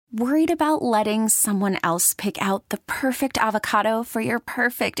Worried about letting someone else pick out the perfect avocado for your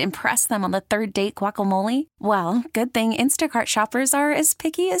perfect impress them on the third date guacamole? Well, good thing Instacart shoppers are as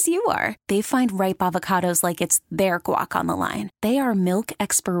picky as you are. They find ripe avocados like it's their guac on the line. They are milk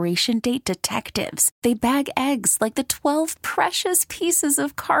expiration date detectives. They bag eggs like the 12 precious pieces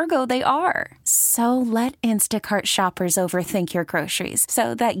of cargo they are. So let Instacart shoppers overthink your groceries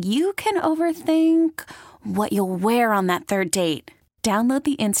so that you can overthink what you'll wear on that third date. Download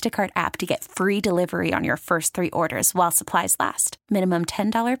the Instacart app to get free delivery on your first 3 orders while supplies last. Minimum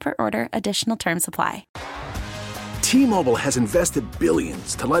 $10 per order. Additional terms apply. T-Mobile has invested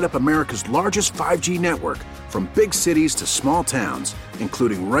billions to light up America's largest 5G network, from big cities to small towns,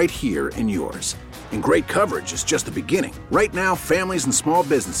 including right here in yours. And great coverage is just the beginning. Right now, families and small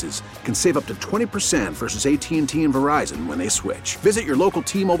businesses can save up to 20% versus AT&T and Verizon when they switch. Visit your local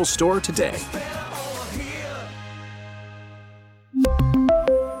T-Mobile store today.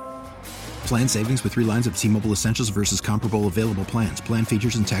 Plan savings with 3 lines of T-Mobile Essentials versus comparable available plans. Plan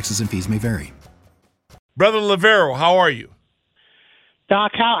features and taxes and fees may vary. Brother Lavero, how are you?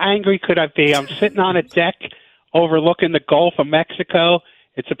 Doc, how angry could I be? I'm sitting on a deck overlooking the Gulf of Mexico.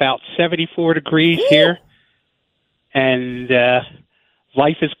 It's about 74 degrees here, and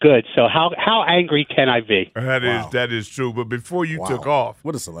life is good. So how angry can I be? That is true. But before you took off,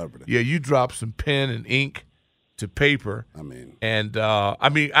 what a celebrity! Yeah, you dropped some pen and ink to paper. I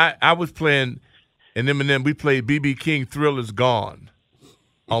was playing in Eminem. We played B.B. King "Thrill Is Gone"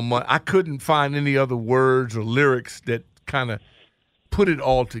 I couldn't find any other words or lyrics that kind of put it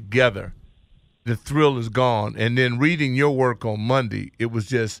all together. The thrill is gone. And then reading your work on Monday, it was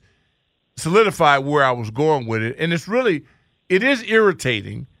just solidified where I was going with it. And it is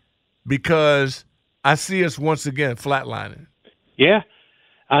irritating because I see us once again flatlining. Yeah.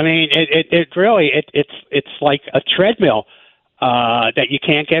 I mean, it's like a treadmill that you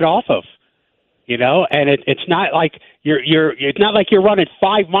can't get off of, and it's not like it's not like you're running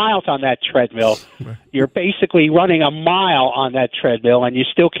 5 miles on that treadmill. You're basically running a mile on that treadmill, and you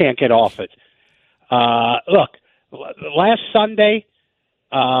still can't get off it. Look, last Sunday,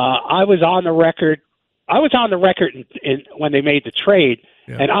 I was on the record. I was on the record when they made the trade,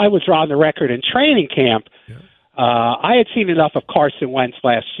 and I was on the record in training camp. Yeah. I had seen enough of Carson Wentz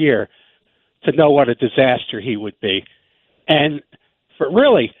last year to know what a disaster he would be. And for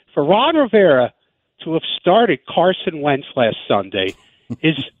Ron Rivera to have started Carson Wentz last Sunday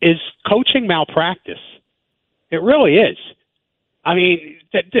is coaching malpractice. It really is. I mean,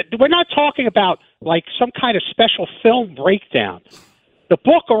 we're not talking about like some kind of special film breakdown. The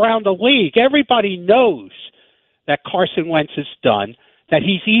book around the league, everybody knows that Carson Wentz is done, that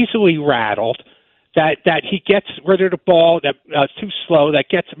he's easily rattled, that he gets rid of the ball that's too slow, that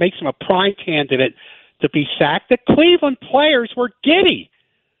makes him a prime candidate to be sacked. The Cleveland players were giddy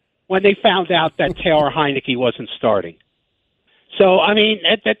when they found out that Taylor Heineke wasn't starting. So I mean,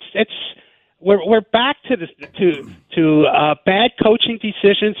 we're back to bad coaching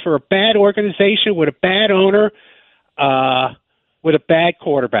decisions for a bad organization with a bad owner, with a bad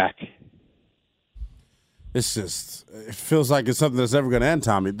quarterback. It feels like it's something that's never going to end,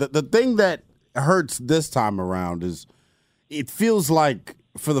 Tommy. The thing that hurts this time around is it feels like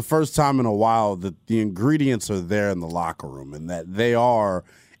for the first time in a while that the ingredients are there in the locker room and that they are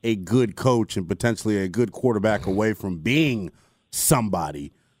a good coach and potentially a good quarterback away from being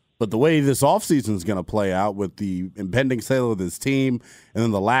somebody. But the way this offseason is going to play out with the impending sale of this team and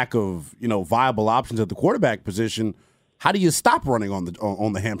then the lack of, viable options at the quarterback position, how do you stop running on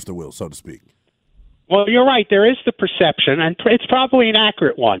the hamster wheel, so to speak? Well, you're right. There is the perception, and it's probably an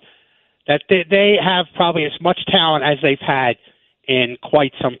accurate one, that they have probably as much talent as they've had in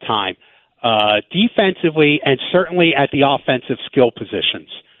quite some time, defensively and certainly at the offensive skill positions.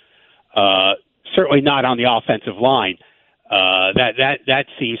 Certainly not on the offensive line. That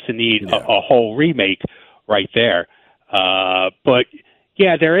seems to need a whole remake right there. But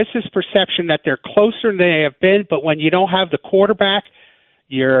yeah, there is this perception that they're closer than they have been, but when you don't have the quarterback,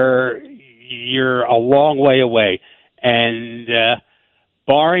 you're a long way away. And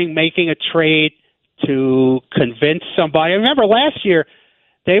barring making a trade to convince somebody, I remember last year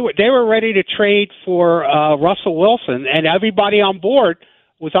they were ready to trade for Russell Wilson, and everybody on board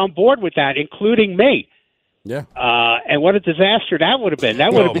was on board with that, including me. Yeah. And what a disaster that would have been.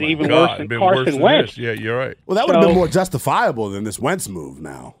 That would have been even worse than Carson Wentz. Yeah, you're right. Well, that would have been more justifiable than this Wentz move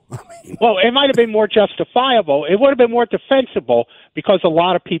now. Well, it might have been more justifiable. It would have been more defensible because a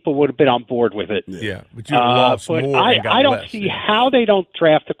lot of people would have been on board with it. Yeah, but you lost more and got I don't less. see how they don't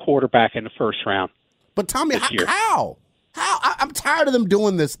draft a quarterback in the first round. But, Tommy, how? I'm tired of them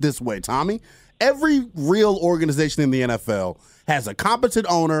doing this way, Tommy. Every real organization in the NFL has a competent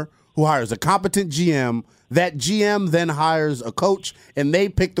owner who hires a competent GM. That GM then hires a coach, and they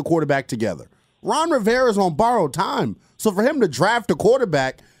pick the quarterback together. Ron Rivera's on borrowed time. So for him to draft a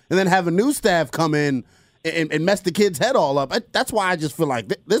quarterback and then have a new staff come in and mess the kid's head all up, that's why I just feel like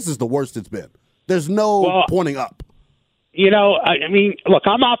this is the worst it's been. There's no pointing up. I mean, look,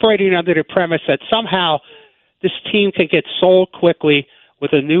 I'm operating under the premise that somehow this team can get sold quickly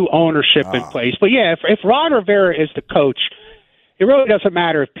with a new ownership in place. But, yeah, if Ron Rivera is the coach, it really doesn't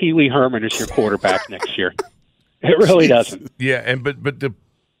matter if Pee Wee Herman is your quarterback next year. It really doesn't. Yeah, but the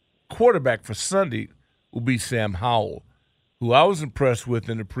quarterback for Sunday will be Sam Howell, who I was impressed with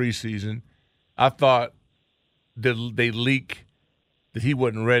in the preseason. I thought the leak that he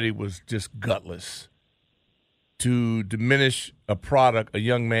wasn't ready was just gutless. To diminish a product, a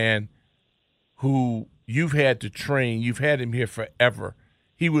young man who you've had to train, you've had him here forever.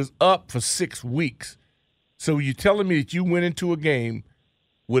 He was up for 6 weeks. So you're telling me that you went into a game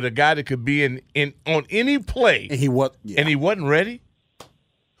with a guy that could be in on any play, and he wasn't ready?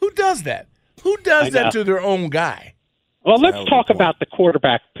 Who does that? Who does that to their own guy? Well, let's talk about the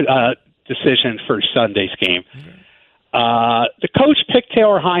quarterback decision for Sunday's game. The coach picked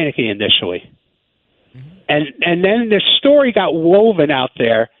Taylor Heineke initially. And then the story got woven out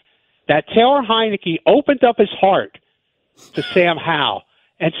there that Taylor Heineke opened up his heart to Sam Howell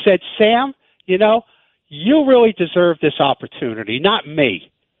and said, Sam, you really deserve this opportunity, not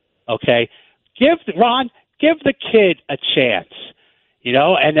me. Okay? Give the kid a chance.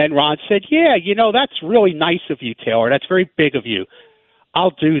 And then Ron said, yeah, that's really nice of you, Taylor. That's very big of you.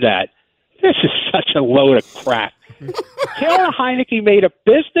 I'll do that. This is such a load of crap. Taylor Heineke made a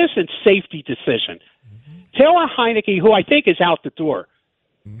business and safety decision. Taylor Heineke, who I think is out the door,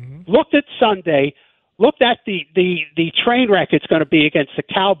 looked at Sunday, looked at the train wreck it's going to be against the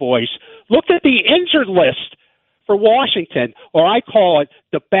Cowboys, looked at the injured list for Washington, or I call it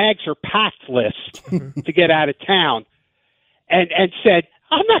the bags are packed list to get out of town, and said,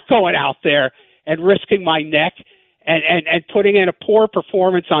 I'm not going out there and risking my neck and putting in a poor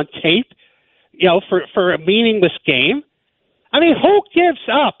performance on tape, for a meaningless game. I mean, who gives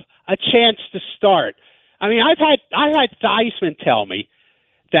up a chance to start? I mean, I've had Theismann tell me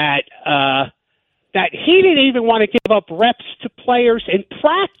that he didn't even want to give up reps to players in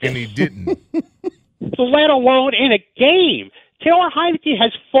practice, and he didn't. Let alone in a game. Taylor Heineke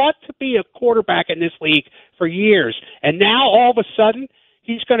has fought to be a quarterback in this league for years, and now all of a sudden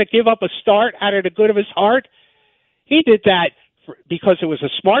he's going to give up a start out of the good of his heart. He did that because it was a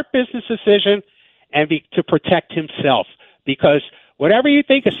smart business decision and to protect himself. Because whatever you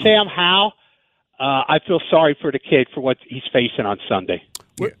think of Sam Howell, I feel sorry for the kid for what he's facing on Sunday.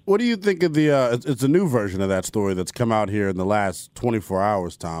 What do you think of the it's a new version of that story that's come out here in the last 24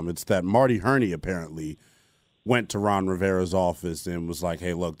 hours, Tom. It's that Marty Herney apparently went to Ron Rivera's office and was like,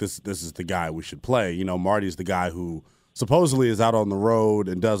 hey, look, this is the guy we should play. Marty's the guy who supposedly is out on the road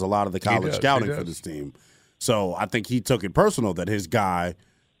and does a lot of the college scouting for this team. So I think he took it personal that his guy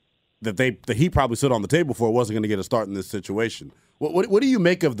that he probably stood on the table for wasn't going to get a start in this situation. What do you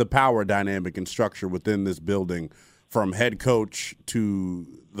make of the power dynamic and structure within this building from head coach to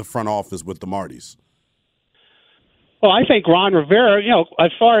the front office with the Martys? Well, I think Ron Rivera,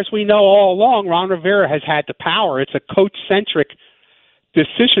 as far as we know all along, Ron Rivera has had the power. It's a coach-centric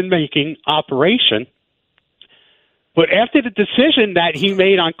decision-making operation. But after the decision that he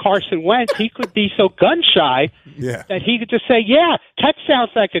made on Carson Wentz, he could be so gun-shy that he could just say, yeah, that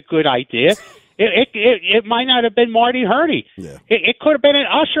sounds like a good idea. It might not have been Marty Herney. Yeah. It could have been an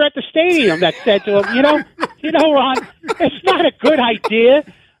usher at the stadium that said to him, Ron, it's not a good idea.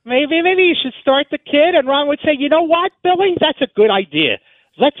 Maybe you should start the kid. And Ron would say, you know what, Billy? That's a good idea.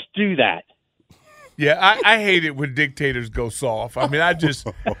 Let's do that. Yeah, I hate it when dictators go soft. I mean,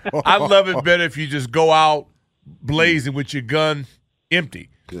 I love it better if you just go out blazing with your gun empty.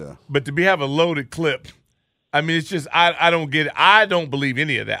 Yeah. But to have a loaded clip, I mean, it's just I don't get it. I don't believe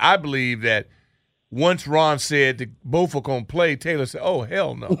any of that. I believe that once Ron said that both are going to play, Taylor said, oh,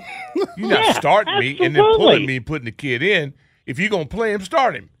 hell no. You're not starting me and then pulling me and putting the kid in. If you're going to play him,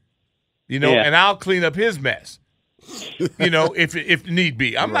 start him. And I'll clean up his mess, if need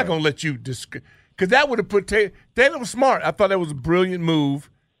be. I'm not going to let you because that would have put Taylor was smart. I thought that was a brilliant move.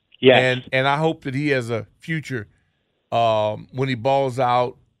 Yeah. And I hope that he has a future when he balls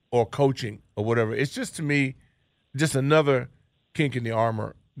out or coaching or whatever. It's just, to me, just another kink in the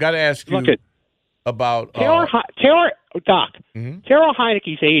armor. Got to ask you about Taylor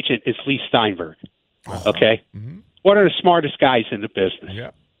Heineke's agent is Lee Steinberg. Okay? Mm-hmm. One of the smartest guys in the business.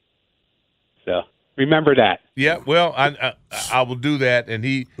 Yeah. So, Remember that. Yeah, well, I will do that. And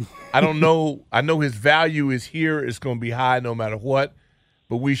I don't know. I know his value is here. It's going to be high no matter what,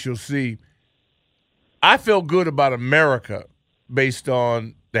 but we shall see. I felt good about America based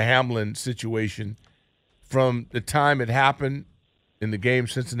on the Hamlin situation from the time it happened in the game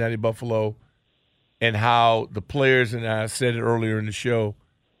Cincinnati-Buffalo and how the players, and I said it earlier in the show,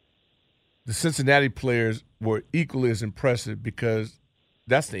 the Cincinnati players were equally as impressive because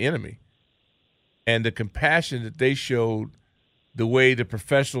that's the enemy. And the compassion that they showed, the way the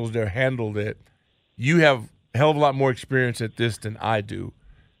professionals there handled it, you have a hell of a lot more experience at this than I do.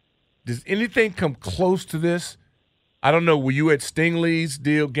 Does anything come close to this? I don't know. Were you at Stingley's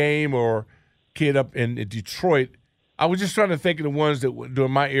game or kid up in Detroit? I was just trying to think of the ones that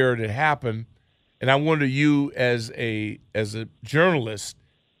during my era that happened, and I wonder you as a journalist,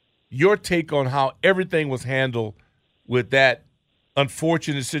 your take on how everything was handled with that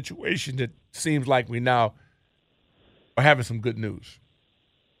unfortunate situation that seems like we now are having some good news.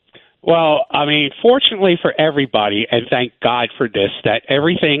 Well, I mean, fortunately for everybody, and thank God for this, that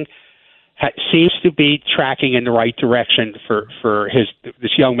everything seems to be tracking in the right direction for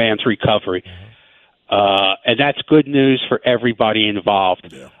this young man's recovery. And that's good news for everybody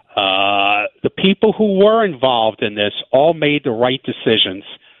involved. Yeah. The people who were involved in this all made the right decisions,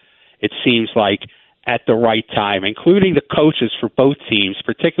 it seems like, at the right time, including the coaches for both teams,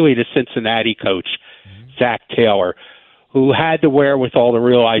 particularly the Cincinnati coach, Zach Taylor, who had the wherewithal to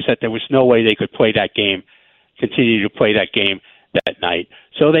realize that there was no way they could play that game, continue to play that game that night.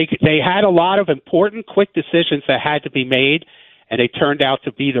 So they had a lot of important, quick decisions that had to be made, and they turned out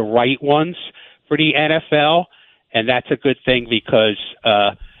to be the right ones for the NFL, and that's a good thing because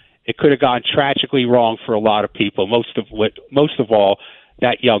it could have gone tragically wrong for a lot of people, most of all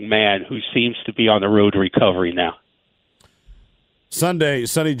that young man who seems to be on the road to recovery now. Sunday,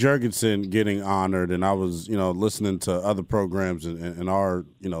 Sonny Jurgensen getting honored, and I was, listening to other programs and our,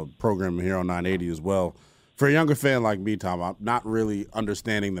 program here on 980 as well. For a younger fan like me, Tom, I'm not really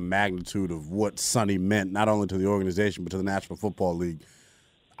understanding the magnitude of what Sonny meant, not only to the organization but to the National Football League.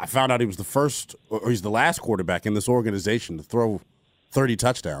 I found out he was he's the last quarterback in this organization to throw 30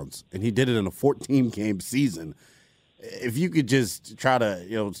 touchdowns, and he did it in a 14-game season. If you could just try to,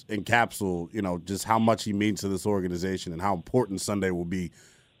 encapsulate, just how much he means to this organization and how important Sunday will be,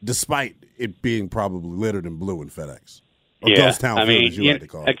 despite it being probably littered in blue in FedEx. Or Ghost Town Field, as you like to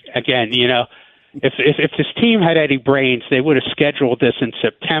call it. Again, if this team had any brains, they would have scheduled this in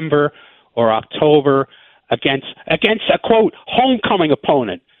September or October against a, quote, homecoming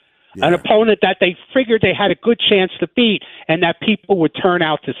opponent, an opponent that they figured they had a good chance to beat and that people would turn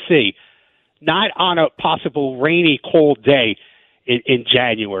out to see. Not on a possible rainy, cold day in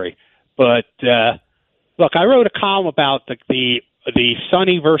January. But, look, I wrote a column about the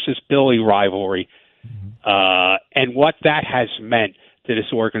Sonny versus Billy rivalry and what that has meant to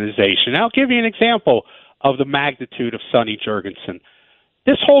this organization. And I'll give you an example of the magnitude of Sonny Jurgensen.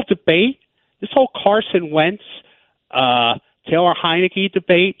 This whole debate, this whole Carson Wentz, Taylor Heineke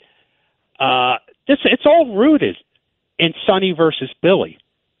debate, it's all rooted in Sonny versus Billy.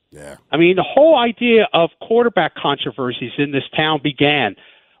 Yeah. I mean, the whole idea of quarterback controversies in this town began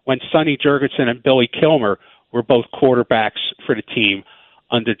when Sonny Jurgensen and Billy Kilmer were both quarterbacks for the team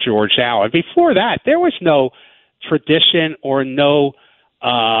under George Allen. Before that, there was no tradition or no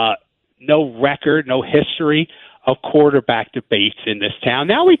record, no history of quarterback debates in this town.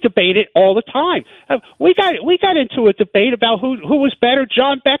 Now we debate it all the time. We got into a debate about who was better,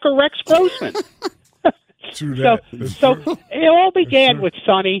 John Beck or Rex Grossman. So it all began with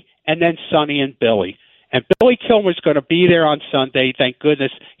Sonny and then Sonny and Billy. And Billy Kilmer's going to be there on Sunday. Thank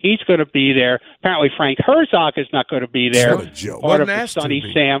goodness he's going to be there. Apparently Frank Herzog is not going to be there. What a joke. Part of the Sonny,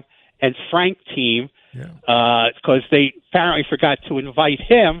 Sam, and Frank team because they apparently forgot to invite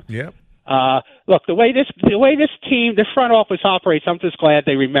him. Yep. Look, the way this team, the front office operates, I'm just glad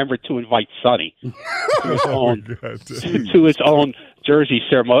they remembered to invite Sonny to his own jersey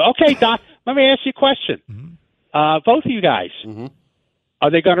ceremony. Okay, Doc, let me ask you a question. Mm-hmm. Both of you guys,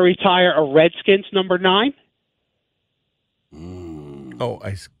 are they going to retire a Redskins number 9? Oh,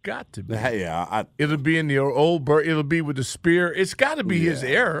 it's got to be. Yeah, it'll be in the old bird. It'll be with the spear. It's got to be his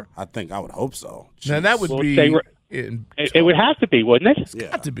era. I think I would hope so. Jeez. Now that would be. It would have to be, wouldn't it? It's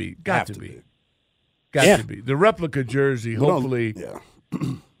got to be. Got to be. Got to be. The replica jersey, hopefully.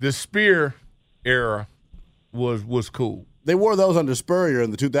 The spear era was cool. They wore those under Spurrier in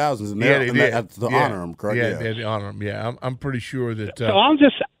the 2000s, and to honor him, correct? Yeah, to honor him. Yeah, I'm pretty sure that. So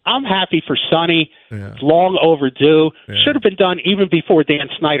I'm happy for Sonny. Yeah. It's long overdue. Yeah. Should have been done even before Dan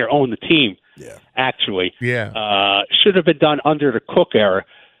Snyder owned the team. Yeah, actually. Yeah, should have been done under the Cook era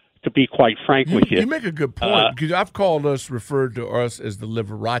to be quite frank with you. You make a good point, because I've referred to us as the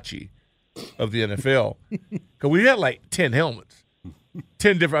Liberace of the NFL, because we had like 10 helmets,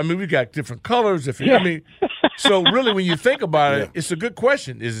 10 different. I mean, we got different colors. Yeah. I mean, so really, when you think about it, it's a good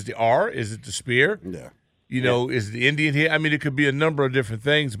question. Is it the R? Is it the spear? Yeah. You know, is it the Indian here? I mean, it could be a number of different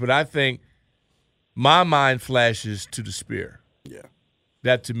things, but I think my mind flashes to the spear. Yeah.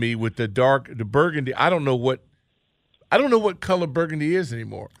 That to me, with the burgundy, I don't know what color burgundy is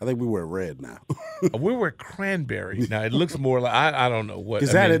anymore. I think we wear red now. We wear cranberry now. It looks more like I don't know what.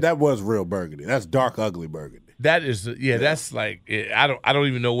 Because that was real burgundy. That's dark, ugly burgundy. That is, that's like I don't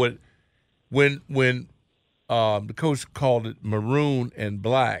even know what. When the coach called it maroon and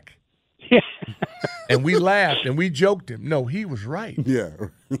black, and we laughed and we joked him. No, he was right. Yeah,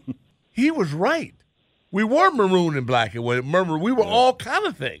 he was right. We were maroon and black, and we were all kind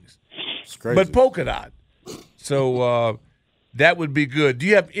of things, it's crazy. but polka dot. So that would be good. Do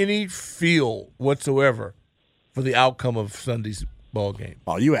you have any feel whatsoever for the outcome of Sunday's ball game?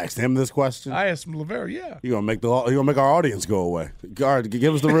 Oh, you asked him this question? I asked him Lavera. Yeah, You're gonna make our audience go away. All right,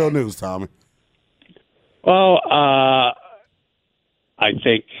 give us the real news, Tommy. Well, I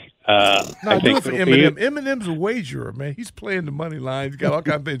think. No, I do think it for it'll be- Eminem. Eminem's a wagerer, man. He's playing the money line. He's got all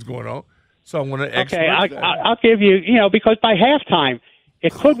kinds of things going on. So I want to Okay, I'll give you. Because by halftime,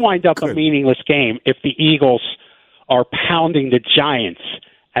 it could wind up a meaningless game if the Eagles are pounding the Giants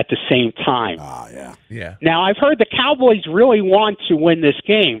at the same time. Yeah. Now, I've heard the Cowboys really want to win this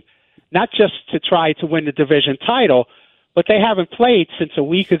game, not just to try to win the division title, but they haven't played since a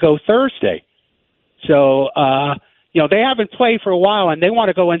week ago Thursday. So, they haven't played for a while, and they want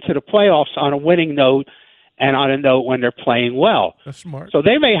to go into the playoffs on a winning note and on a note when they're playing well. That's smart. So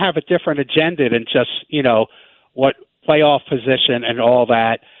they may have a different agenda than just, what playoff position and all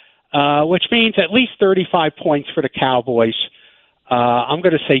that, which means at least 35 points for the Cowboys. I'm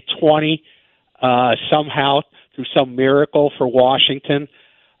going to say 20 somehow through some miracle for Washington.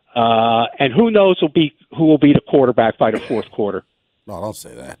 And who knows who will be the quarterback by the fourth quarter. No, don't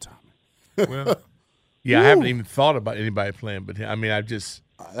say that, Tommy. Well, I haven't even thought about anybody playing, but I mean,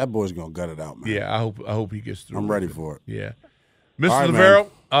 that boy's gonna gut it out, man. Yeah, I hope he gets through. I'm ready for it. Yeah, Mr. All right,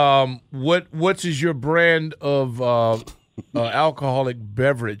 Lavero, what is your brand of alcoholic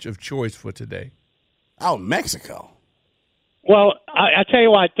beverage of choice for today? Oh, Mexico. Well, I tell you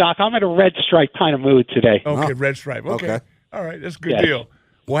what, Doc, I'm in a red stripe kind of mood today. Okay, red stripe. Okay. All right, that's a good Yes. deal.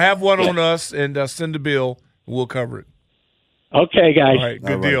 We'll have one on us and send a bill, and we'll cover it. Okay, guys. All right,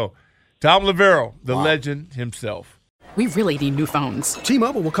 good deal. Tom Lavero, the legend himself. We really need new phones.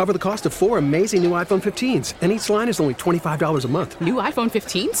 T-Mobile will cover the cost of 4 amazing new iPhone 15s, and each line is only $25 a month. New iPhone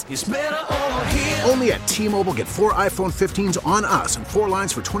 15s? It's better over here. Only at T-Mobile, get 4 iPhone 15s on us and 4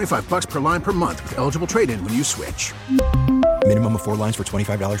 lines for $25 per line per month with eligible trade-in when you switch. Minimum of 4 lines for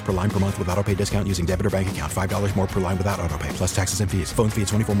 $25 per line per month with autopay discount using debit or bank account. $5 more per line without autopay, plus taxes and fees. Phone fee at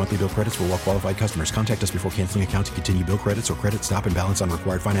 24 monthly bill credits for well-qualified customers. Contact us before canceling account to continue bill credits or credit stop and balance on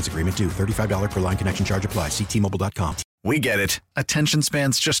required finance agreement due. $35 per line connection charge applies. See T-Mobile.com. We get it. Attention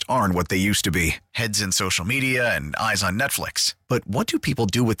spans just aren't what they used to be. Heads in social media and eyes on Netflix. But what do people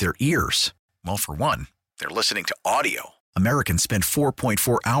do with their ears? Well, for one, they're listening to audio. Americans spend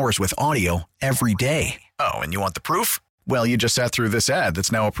 4.4 hours with audio every day. Oh, and you want the proof? Well, you just sat through this ad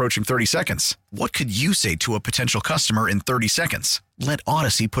that's now approaching 30 seconds. What could you say to a potential customer in 30 seconds? Let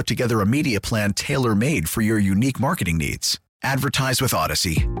Odyssey put together a media plan tailor-made for your unique marketing needs. Advertise with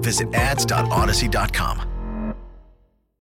Odyssey. Visit ads.odyssey.com.